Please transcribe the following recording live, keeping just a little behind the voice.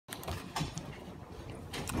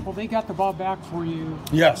Well, they got the ball back for you.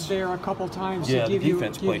 Yes. There a couple times. Yeah, to the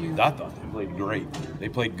defense played. I thought they played great. They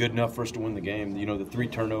played good enough for us to win the game. You know, the 3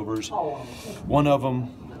 turnovers. One of them,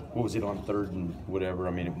 what was it, on 3rd and whatever?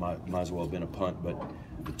 I mean, it might as well have been a punt, but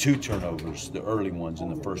the 2 turnovers, the early ones in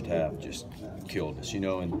the first half, just killed us. You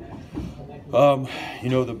know, and you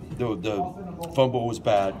know, the fumble was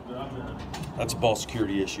bad. That's a ball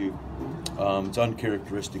security issue. It's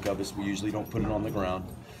uncharacteristic of us. We usually don't put it on the ground.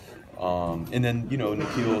 And then, you know,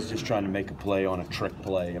 Nikhil is just trying to make a play on a trick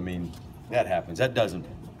play. I mean, that happens. That doesn't,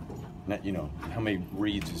 you know, how many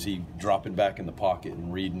reads is he dropping back in the pocket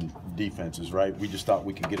and reading defenses, right? We just thought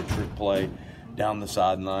we could get a trick play down the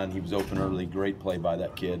sideline. He was open early. Great play by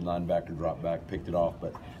that kid. Linebacker dropped back, picked it off.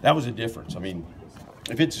 But that was a difference. I mean,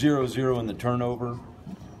 if it's 0-0 in the turnover,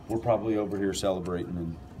 we're probably over here celebrating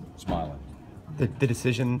and smiling. The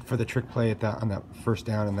decision for the trick play on that first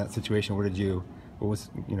down in that situation, what were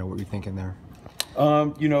you thinking there?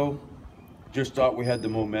 You know, just thought we had the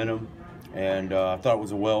momentum, and I thought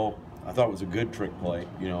it was a good trick play.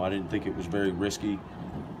 You know, I didn't think it was very risky.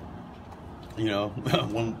 You know,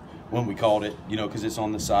 when we called it, you know, because it's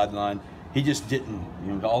on the sideline. He just didn't.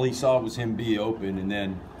 You know, all he saw was him be open, and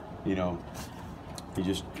then, you know, he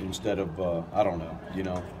just, instead of I don't know. You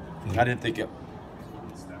know, I didn't think it.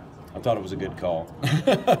 I thought it was a good call.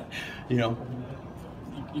 You know.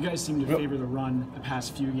 You guys seem to favor the run the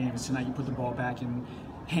past few games. Tonight you put the ball back in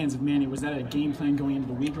hands of Manny. Was that a game plan going into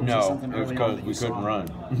the week, or was it something early on that you saw? No, it was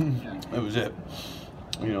because we couldn't run. That was it.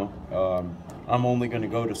 You know, I'm only going to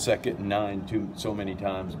go to 2nd and 9 so many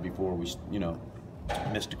times before we, you know,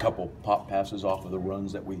 missed a couple pop passes off of the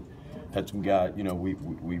runs that we had some guy, you know, we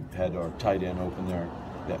had our tight end open there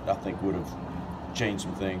that I think would have changed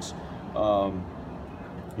some things.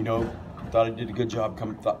 You know, thought they did a good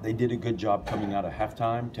job coming out of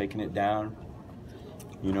halftime, taking it down.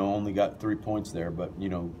 You know, only got 3 points there, but, you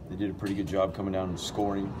know, they did a pretty good job coming down and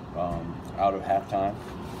scoring out of halftime.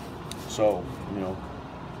 So, you know,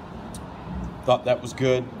 thought that was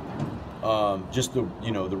good. Just the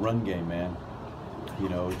run game, man. You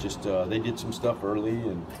know, just they did some stuff early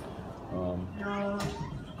and,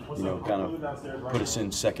 you know, kind of put us in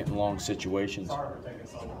 2nd and long situations.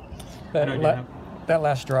 That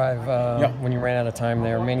last drive, when you ran out of time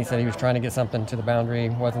there, Manny said he was trying to get something to the boundary,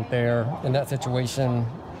 wasn't there. In that situation,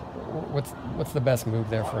 what's the best move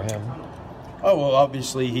there for him? Oh, well,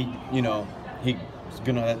 obviously that's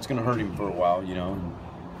gonna hurt him for a while, you know.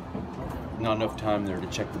 Not enough time there to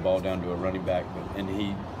check the ball down to a running back,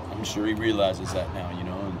 I'm sure he realizes that now, you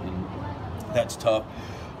know, and that's tough.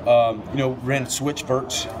 You know, ran switch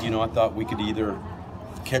verts. You know, I thought we could either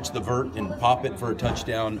catch the vert and pop it for a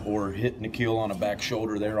touchdown or hit Nikhil on a back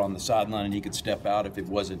shoulder there on the sideline and he could step out if it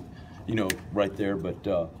wasn't, you know, right there. But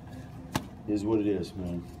it is what it is,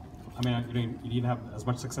 man. I mean, you didn't have as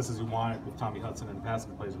much success as you wanted with Tommy Hudson and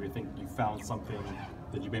passing plays. Where you think you found something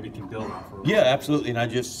that you maybe can build on for? Yeah, absolutely.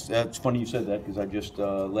 And that's funny you said that because I just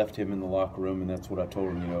left him in the locker room and that's what I told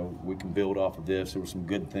him. You know, we can build off of this. There were some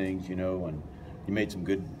good things, you know, and he made some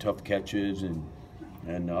good, tough catches and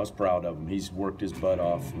I was proud of him. He's worked his butt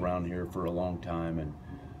off around here for a long time, and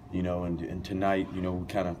you know, and tonight, you know, we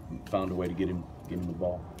kind of found a way to get him the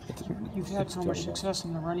ball. You've had so much success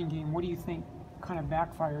in the running game. What do you think kind of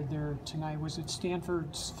backfired there tonight? Was it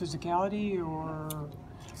Stanford's physicality, or?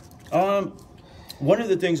 One of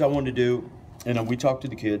the things I wanted to do, and we talked to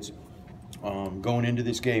the kids going into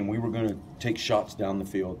this game. We were going to take shots down the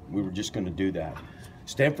field. We were just going to do that.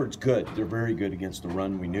 Stanford's good. They're very good against the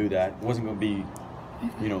run. We knew that. It wasn't going to be,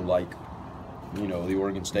 you know, like, you know, the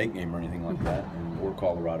Oregon State game or anything like that, or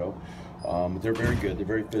Colorado. They're very good. They're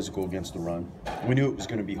very physical against the run. We knew it was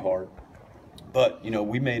going to be hard. But, you know,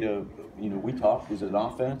 we talked as an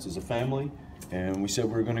offense, as a family, and we said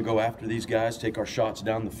we were going to go after these guys, take our shots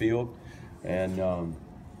down the field. And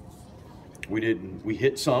we didn't. We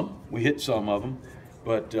hit some of them.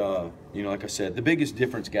 But, you know, like I said, the biggest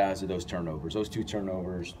difference, guys, are those turnovers. Those 2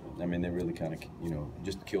 turnovers, I mean, they really kind of, you know,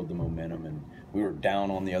 just killed the momentum. And we were down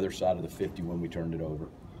on the other side of the 50 when we turned it over.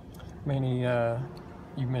 Manny,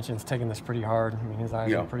 you mentioned he's taking this pretty hard. I mean, his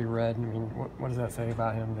eyes are pretty red. I mean, what does that say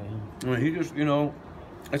about him? That Well, he just, you know,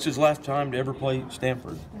 it's his last time to ever play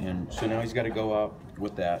Stanford. And so now he's got to go out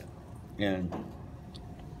with that. And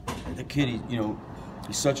the kid, you know,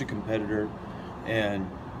 he's such a competitor. And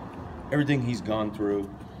everything he's gone through,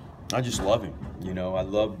 I just love him. You know, I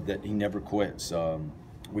love that he never quits.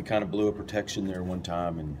 We kind of blew a protection there one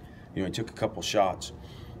time, and you know, he took a couple shots,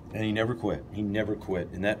 and he never quit. He never quit.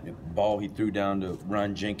 And that ball he threw down to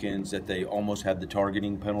Ryan Jenkins that they almost had the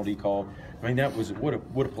targeting penalty called. I mean, that was what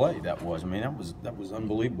a play that was. I mean, that was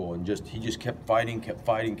unbelievable. And he just kept fighting,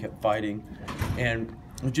 and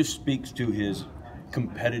it just speaks to his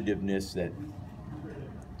competitiveness that,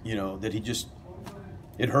 you know, that he just,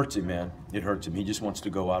 it hurts him, man. It hurts him. He just wants to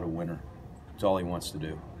go out a winner. That's all he wants to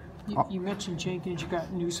do. You mentioned Jenkins, you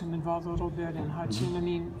got Newsom involved a little bit, and Hudson. I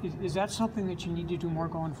mean, is that something that you need to do more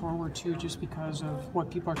going forward too, just because of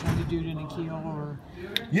what people are trying to do to Nikhil? Or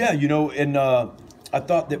yeah, you know, and I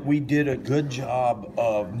thought that we did a good job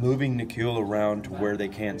of moving Nikhil around to where they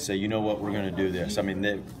can't say, you know what, we're going to do this. I mean,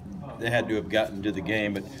 they had to have gotten to the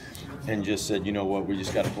game, but and just said, you know what, we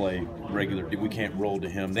just got to play regular. We can't roll to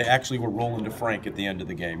him. They actually were rolling to Frank at the end of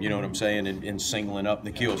the game, you know what I'm saying, and singling up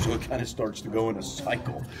Nikhil. So it kind of starts to go in a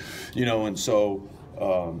cycle, you know, and so,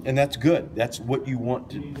 and that's good. That's what you want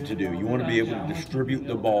to do. You want to be able to distribute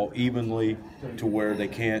the ball evenly to where they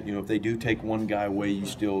can't, you know, if they do take one guy away, you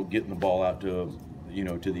still getting the ball out to, you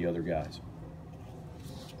know, to the other guys.